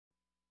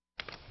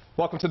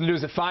Welcome to the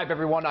News at 5,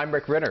 everyone. I'm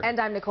Rick Ritter. And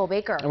I'm Nicole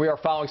Baker. And we are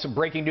following some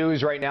breaking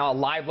news right now. A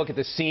live look at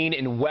the scene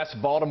in West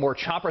Baltimore.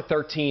 Chopper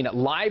 13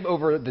 live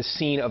over the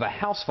scene of a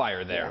house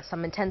fire there. Yeah,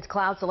 some intense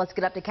clouds, so let's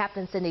get up to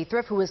Captain Cindy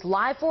Thrift, who is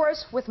live for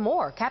us with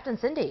more. Captain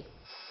Cindy.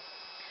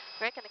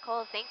 Rick and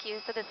Nicole, thank you.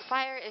 So this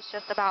fire is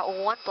just about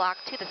 1 block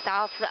to the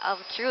south of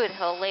Druid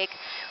Hill Lake.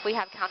 We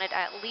have counted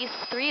at least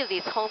 3 of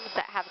these homes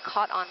that have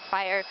caught on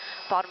fire.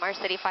 Baltimore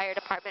City Fire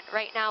Department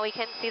right now, we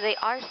can see they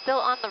are still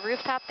on the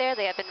rooftop there.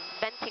 They have been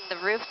venting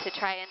the roof to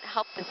try and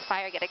help this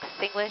fire get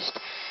extinguished.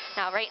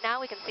 Now right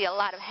now we can see a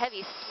lot of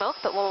heavy smoke,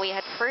 but when we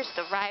had first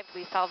arrived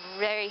we saw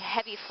very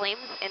heavy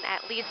flames in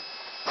at least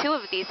 2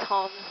 of these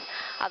homes.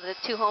 The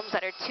 2 homes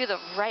that are to the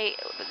right,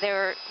 they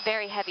were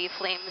very heavy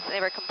flames. They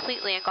were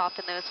completely engulfed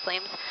in those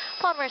flames.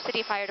 Baltimore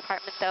City Fire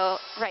Department, though,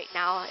 right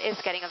now is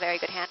getting a very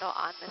good handle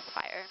on this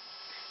fire.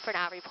 For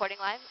now, reporting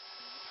live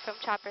from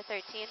Chopper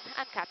 13,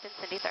 I'm Captain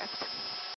Cindy Thrift.